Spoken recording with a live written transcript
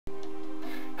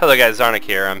Hello guys, Zarnik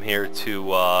here. I'm here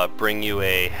to bring you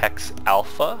a Hex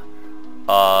Alpha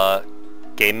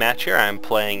game match here. I'm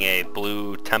playing a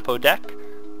blue tempo deck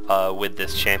with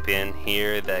this champion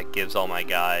here that gives all my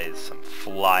guys some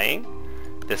flying.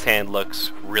 This hand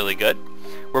looks really good.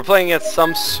 We're playing against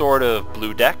some sort of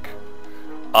blue deck.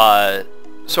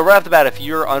 So right off the bat, if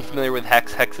you're unfamiliar with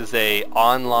Hex, Hex is a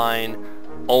online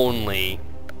only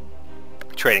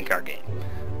trading card game,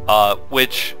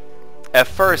 which at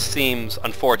first seems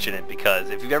unfortunate because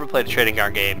if you've ever played a trading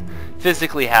card game,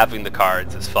 physically having the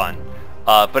cards is fun.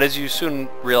 But as you soon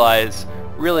realize,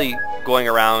 really going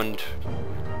around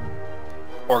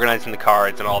organizing the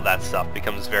cards and all that stuff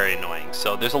becomes very annoying.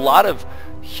 So there's a lot of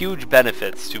huge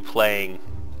benefits to playing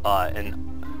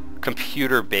an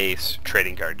computer-based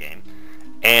trading card game.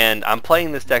 And I'm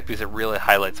playing this deck because it really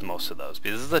highlights most of those.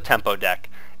 Because this is a tempo deck,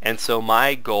 and so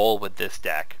my goal with this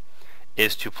deck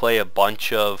is to play a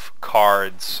bunch of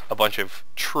cards, a bunch of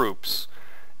troops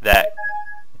that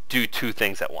do two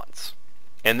things at once.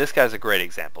 And this guy's a great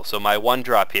example. So my one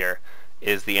drop here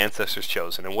is the Ancestors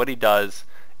Chosen, and what he does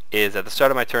is at the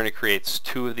start of my turn he creates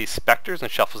two of these specters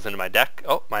and shuffles into my deck.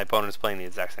 Oh, my opponent is playing the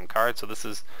exact same card, so this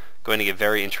is going to get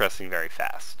very interesting very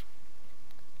fast.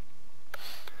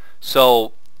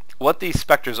 So what these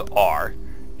specters are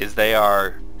is they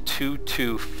are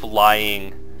 2/2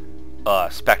 flying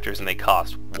specters, and they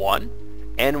cost 1,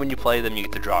 and when you play them you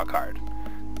get to draw a card.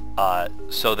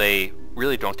 So they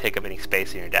really don't take up any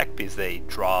space in your deck because they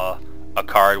draw a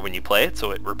card when you play it,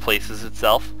 so it replaces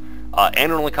itself,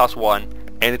 and it only costs 1,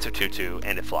 and it's a 2/2,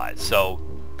 and it flies. So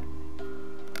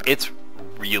it's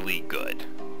really good.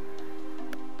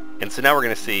 And so now we're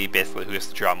going to see basically who has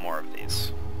to draw more of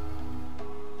these.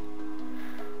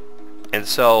 And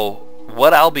so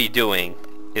what I'll be doing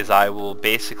is I will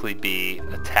basically be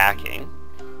attacking,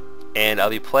 and I'll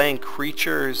be playing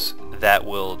creatures that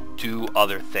will do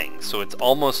other things. So it's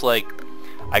almost like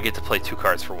I get to play 2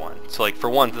 cards for 1. So like for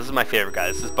one, this is my favorite guy.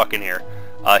 This is Buccaneer.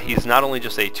 He's not only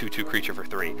just a 2/2 creature for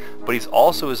 3, but he's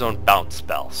also his own bounce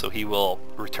spell. So he will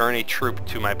return a troop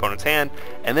to my opponent's hand,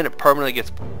 and then it permanently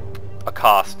gets a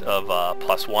cost of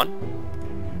 +1.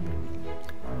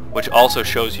 Which also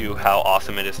shows you how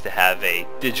awesome it is to have a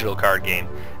digital card game,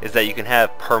 is that you can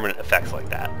have permanent effects like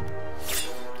that.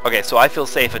 Okay, so I feel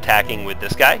safe attacking with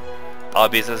this guy,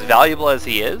 because as valuable as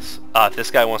he is, if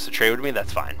this guy wants to trade with me,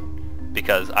 that's fine,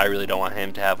 because I really don't want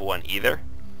him to have one either.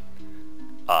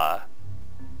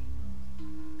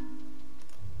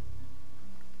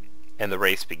 And the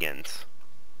race begins.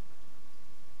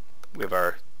 We have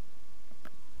our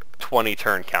 20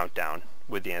 turn countdown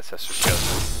with the Ancestors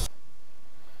Chosen.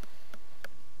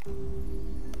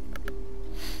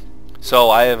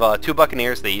 So I have 2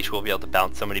 Buccaneers. They each will be able to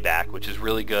bounce somebody back, which is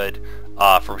really good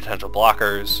for potential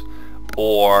blockers,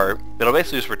 or it'll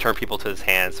basically just return people to his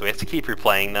hand, so he has to keep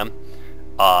replaying them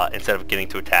instead of getting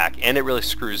to attack, and it really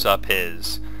screws up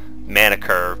his mana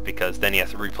curve because then he has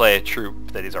to replay a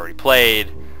troop that he's already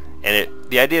played, and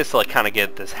the idea is to like kind of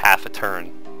get this half a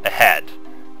turn ahead,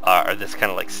 or this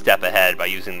kind of like step ahead by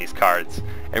using these cards,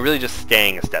 and really just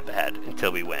staying a step ahead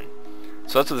until we win.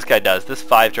 So that's what this guy does. This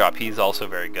 5-drop, he's also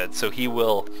very good. So he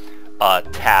will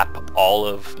tap all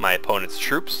of my opponent's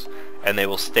troops, and they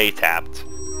will stay tapped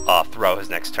throughout his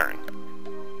next turn.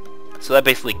 So that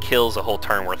basically kills a whole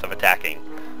turn worth of attacking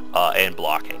and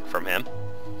blocking from him,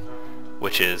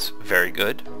 which is very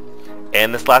good.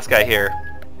 And this last guy here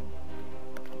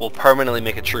will permanently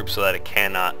make a troop so that it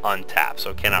cannot untap,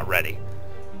 so it cannot ready.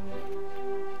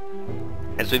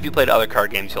 And so if you played other card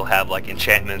games, you'll have like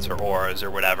enchantments or auras or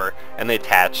whatever, and they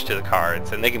attach to the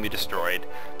cards, and they can be destroyed.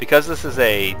 Because this is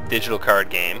a digital card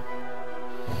game...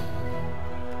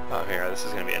 Oh, here, this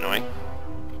is going to be annoying.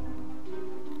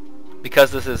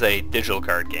 Because this is a digital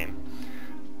card game,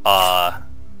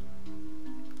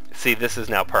 see, this is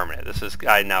now permanent. This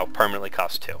guy now permanently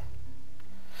costs 2.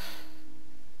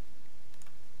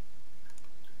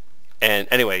 And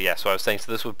anyway, yeah, so I was saying,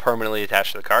 so this would permanently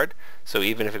attach to the card, so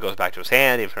even if it goes back to his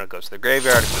hand, even if it goes to the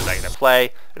graveyard, if it goes back into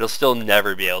play, it'll still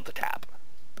never be able to tap.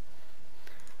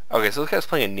 Okay, so this guy's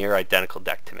playing a near identical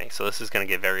deck to me, so this is going to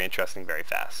get very interesting very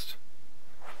fast.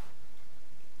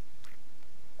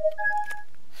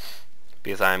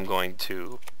 Because I'm going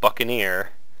to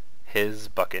Buccaneer his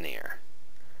Buccaneer.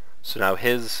 So now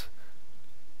his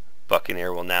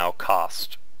Buccaneer will now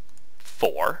cost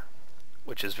 4,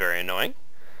 which is very annoying.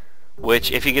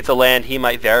 Which, if he gets a land, he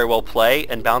might very well play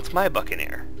and bounce my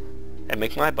Buccaneer, and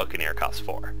make my Buccaneer cost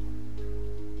 4.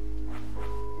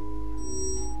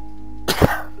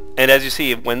 And as you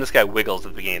see, when this guy wiggles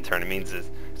at the beginning of the turn, it means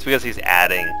it's because he's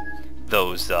adding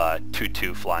those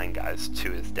 2/2 flying guys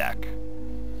to his deck.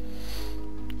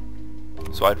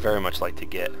 So I'd very much like to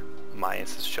get my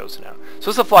Ancestors Chosen out. So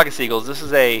this is a Flock of Seagulls. This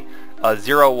is a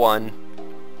 0/1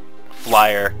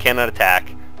 flyer, cannot attack,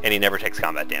 and he never takes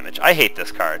combat damage. I hate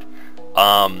this card.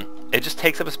 It just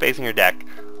takes up a space in your deck.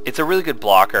 It's a really good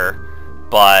blocker,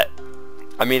 but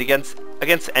I mean against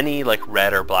any like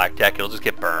red or black deck, it'll just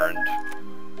get burned.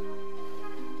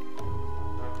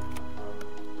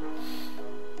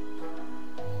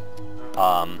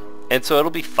 And so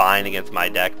it'll be fine against my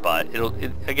deck, but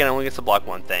again, only gets to block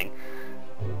one thing.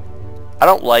 I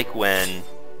don't like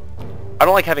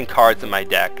having cards in my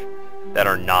deck that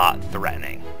are not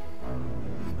threatening.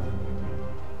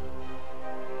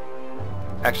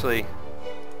 Actually,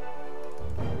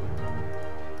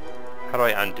 how do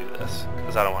I undo this?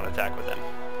 Because I don't want to attack with him.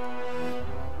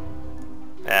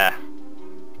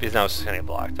 Because now it's just gonna get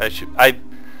blocked. That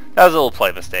was a little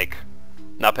play mistake.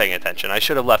 Not paying attention. I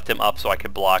should have left him up so I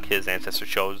could block his Ancestor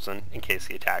Chosen in case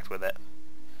he attacked with it.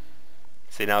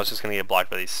 See, now it's just going to get blocked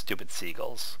by these stupid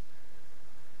Seagulls.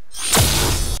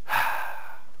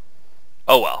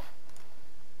 Oh well.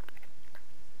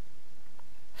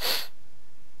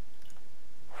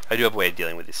 I do have a way of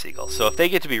dealing with these Seagulls. So if they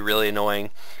get to be really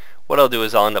annoying, what I'll do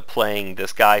is I'll end up playing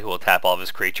this guy who will tap all of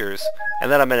his creatures,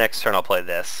 and then on my next turn I'll play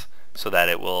this so that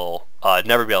it will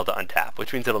never be able to untap,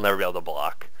 which means it'll never be able to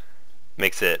block.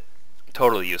 Makes it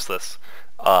totally useless.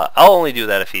 I'll only do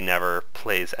that if he never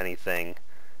plays anything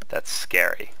that's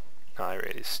scary. Oh, I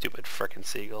really stupid frickin'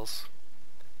 Seagulls.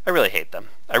 I really hate them.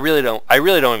 I really don't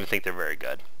even think they're very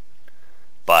good.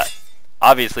 But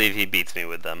obviously, if he beats me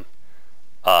with them,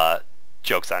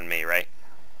 joke's on me, right?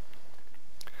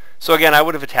 So again, I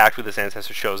would have attacked with this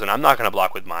Ancestor Chosen. I'm not going to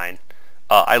block with mine.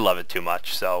 I love it too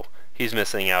much, so he's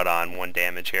missing out on 1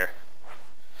 damage here.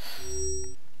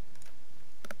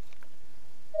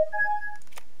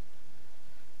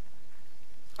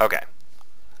 Okay.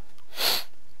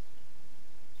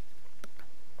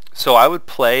 So I would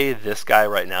play this guy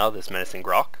right now, this Menacing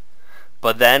Grok.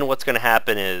 But then what's going to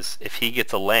happen is if he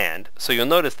gets a land, so you'll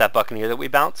notice that Buccaneer that we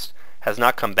bounced has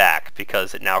not come back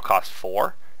because it now costs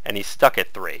 4 and he's stuck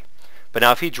at 3. But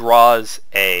now if he draws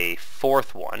a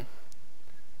 4th one,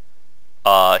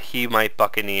 he might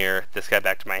Buccaneer this guy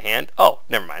back to my hand. Oh,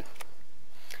 never mind.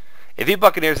 If he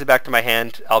Buccaneers it back to my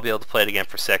hand, I'll be able to play it again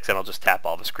for 6 and I'll just tap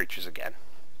all of his creatures again.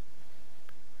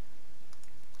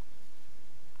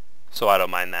 So I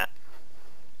don't mind that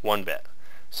one bit.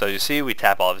 So you see, we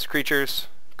tap all of his creatures.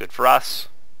 Good for us.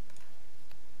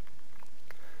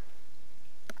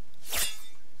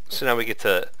 So now we get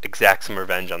to exact some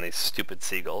revenge on these stupid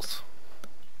Seagulls.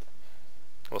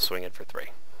 We'll swing it for 3.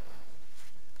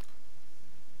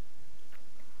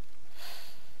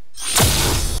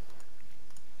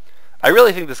 I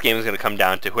really think this game is going to come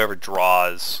down to whoever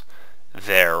draws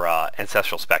their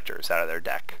Ancestral Specters out of their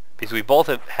deck. Because we both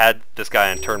have had this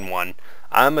guy on turn 1.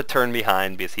 I'm a turn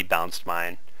behind because he bounced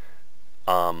mine.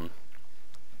 But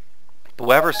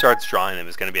whoever starts drawing them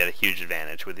is going to be at a huge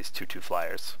advantage with these 2/2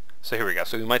 flyers. So here we go.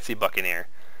 So we might see Buccaneer.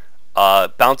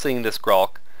 Bouncing this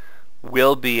Grok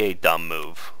will be a dumb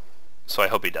move. So I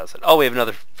hope he does it. Oh, we have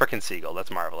another frickin' Seagull.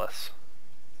 That's marvelous.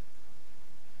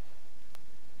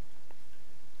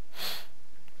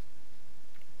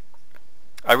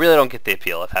 I really don't get the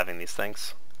appeal of having these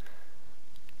things.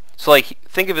 So like,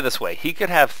 think of it this way. He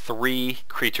could have 3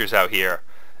 creatures out here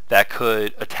that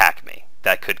could attack me,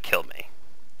 that could kill me.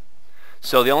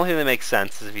 So the only thing that makes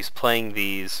sense is if he's playing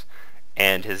these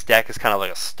and his deck is kind of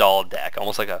like a stall deck,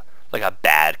 almost like a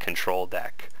bad control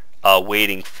deck,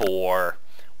 waiting for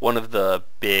one of the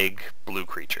big blue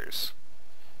creatures.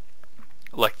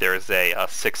 Like there's a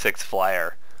 6/6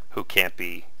 flyer who can't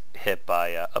be hit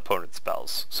by opponent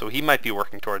spells. So he might be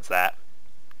working towards that.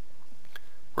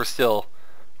 We're still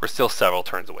several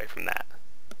turns away from that.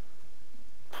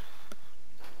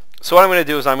 So what I'm going to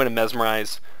do is I'm going to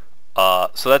Mesmerize.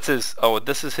 So that's his. Oh,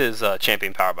 this is his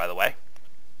champion power, by the way.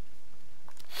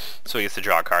 So he gets to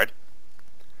draw a card,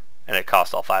 and it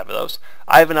costs all 5 of those.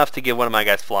 I have enough to give one of my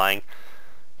guys flying.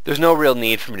 There's no real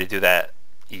need for me to do that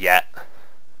yet.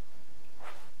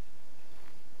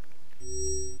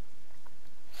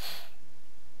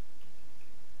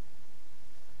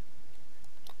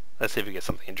 Let's see if we get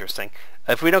something interesting.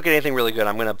 If we don't get anything really good,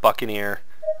 I'm going to Buccaneer.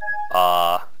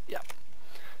 Yeah.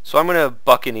 So I'm going to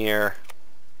Buccaneer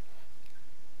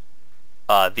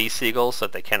these Seagulls so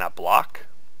that they cannot block.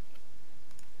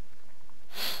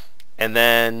 And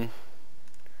then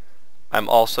I'm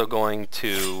also going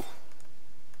to...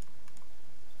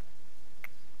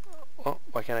 Oh,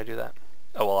 why can't I do that?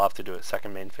 Oh, well, I'll have to do a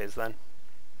second main phase then.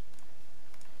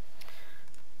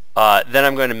 Then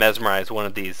I'm going to Mesmerize one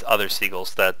of these other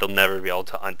Seagulls that they'll never be able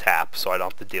to untap, so I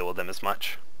don't have to deal with them as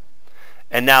much.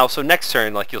 And now, so next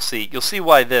turn, like you'll see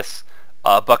why this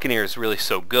Buccaneer is really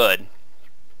so good.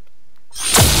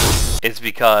 Is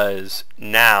because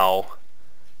now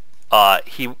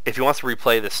if he wants to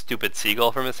replay this stupid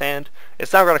Seagull from his hand,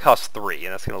 it's now going to cost 3,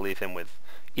 and that's going to leave him with,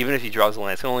 even if he draws a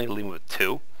land, it's going to only leave him with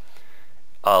 2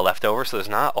 left over, so there's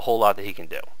not a whole lot that he can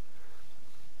do.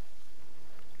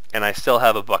 And I still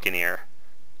have a Buccaneer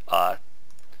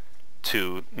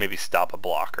to maybe stop a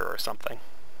blocker or something.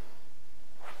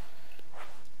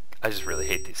 I just really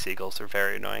hate these Seagulls. They're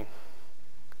very annoying.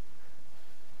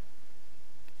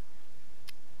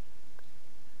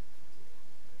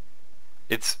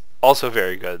 It's also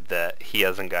very good that he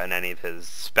hasn't gotten any of his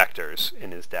Spectres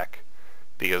in his deck,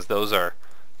 because those are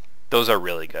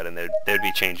really good, and they'd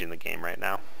be changing the game right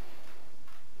now.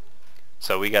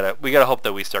 So we gotta hope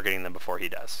that we start getting them before he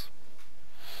does.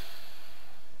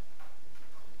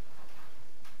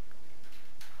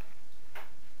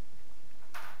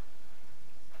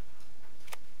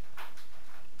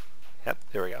 Yep,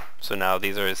 there we go. So now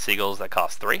these are his Seagulls that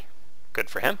cost 3. Good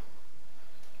for him.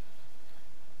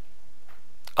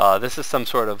 This is some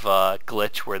sort of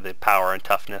glitch where the power and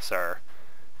toughness are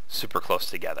super close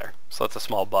together. So it's a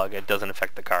small bug. It doesn't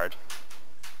affect the card.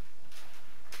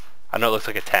 I know it looks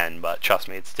like a 10, but trust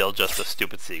me, it's still just a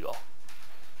stupid Seagull.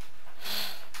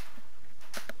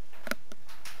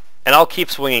 And I'll keep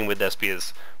swinging with this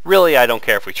because really I don't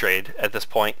care if we trade at this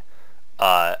point.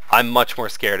 I'm much more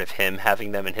scared of him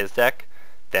having them in his deck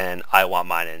than I want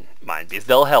mine in mine, because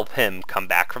they'll help him come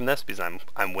back from this because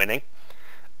I'm winning.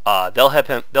 They'll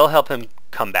help him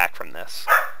come back from this,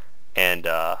 and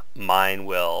mine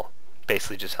will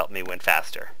basically just help me win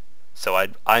faster. So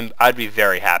I'd be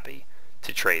very happy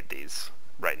to trade these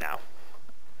right now.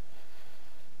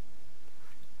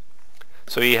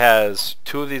 So he has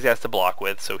 2 of these guys to block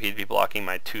with, so he'd be blocking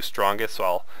my 2 strongest, so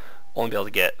I'll only be able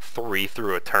to get 3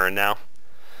 through a turn now.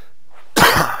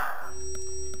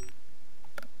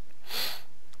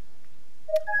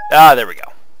 There we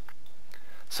go.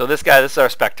 So this is our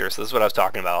Spectre, so this is what I was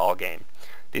talking about all game.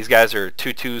 These guys are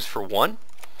 2/2s for 1,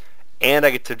 and I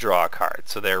get to draw a card,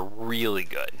 so they're really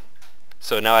good.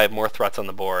 So now I have more threats on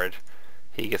the board.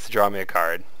 He gets to draw me a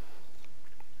card.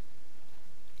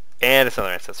 And it's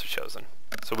another Ancestor Chosen.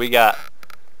 So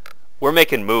we're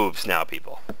making moves now,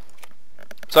 people.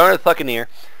 So I'm going to Buccaneer.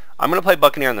 I'm going to play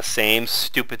Buccaneer on the same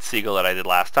stupid Seagull that I did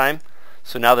last time.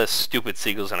 So now this stupid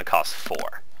Seagull is going to cost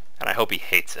 4. And I hope he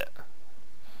hates it.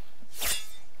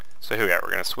 So here we are.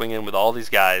 We're going to swing in with all these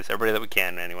guys, everybody that we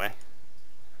can anyway.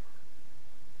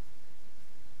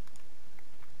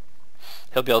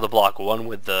 He'll be able to block 1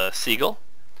 with the Seagull.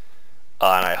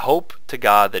 And I hope to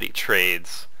God that he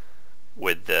trades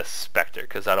with this Spectre,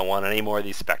 because I don't want any more of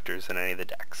these Spectres in any of the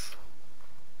decks.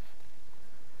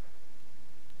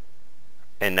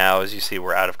 And now, as you see,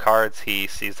 we're out of cards. He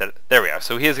sees that. There we are.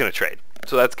 So he is going to trade.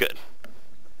 So that's good.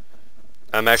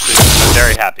 I'm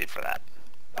very happy for that.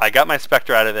 I got my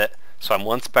Spectre out of it, so I'm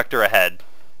 1 Spectre ahead.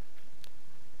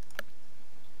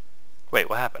 Wait,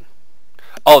 what happened?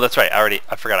 Oh, that's right.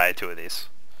 I forgot I had 2 of these.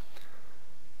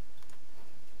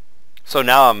 So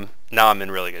now I'm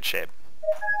in really good shape.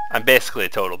 I'm basically a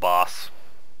total boss.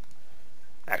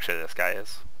 Actually, this guy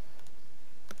is.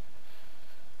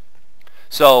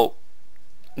 So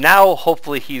now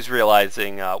hopefully he's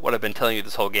realizing what I've been telling you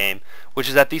this whole game, which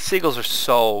is that these Seagulls are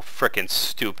so frickin'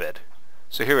 stupid.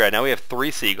 So here we are. Now we have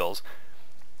 3 Seagulls.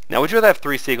 Now would you rather have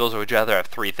 3 Seagulls, or would you rather have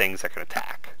 3 things that can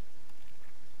attack?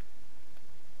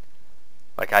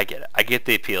 Like, I get it. I get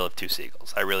the appeal of 2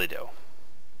 Seagulls. I really do.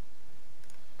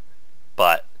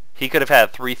 But he could have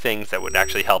had 3 things that would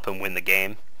actually help him win the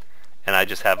game, and I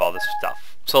just have all this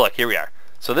stuff. So look, here we are.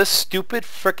 So this stupid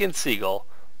frickin' Seagull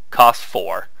costs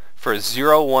 4 for a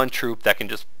 0/1 troop that can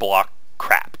just block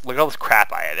crap. Look at all this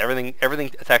crap I had.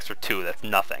 Everything attacks for 2. That's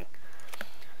nothing.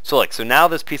 So look, so now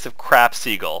this piece of crap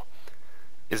Seagull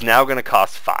is now going to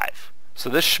cost 5. So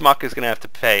this schmuck is going to have to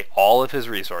pay all of his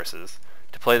resources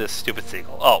to play this stupid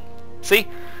Seagull. Oh, see?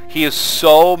 He is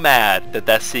so mad that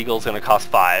that Seagull is going to cost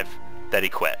 5 that he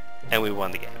quit, and we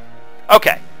won the game.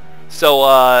 Okay,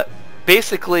 so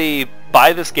basically,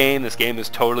 buy this game. This game is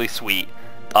totally sweet.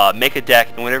 Make a deck,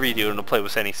 and whenever you do, it'll play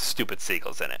with any stupid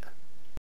Seagulls in it.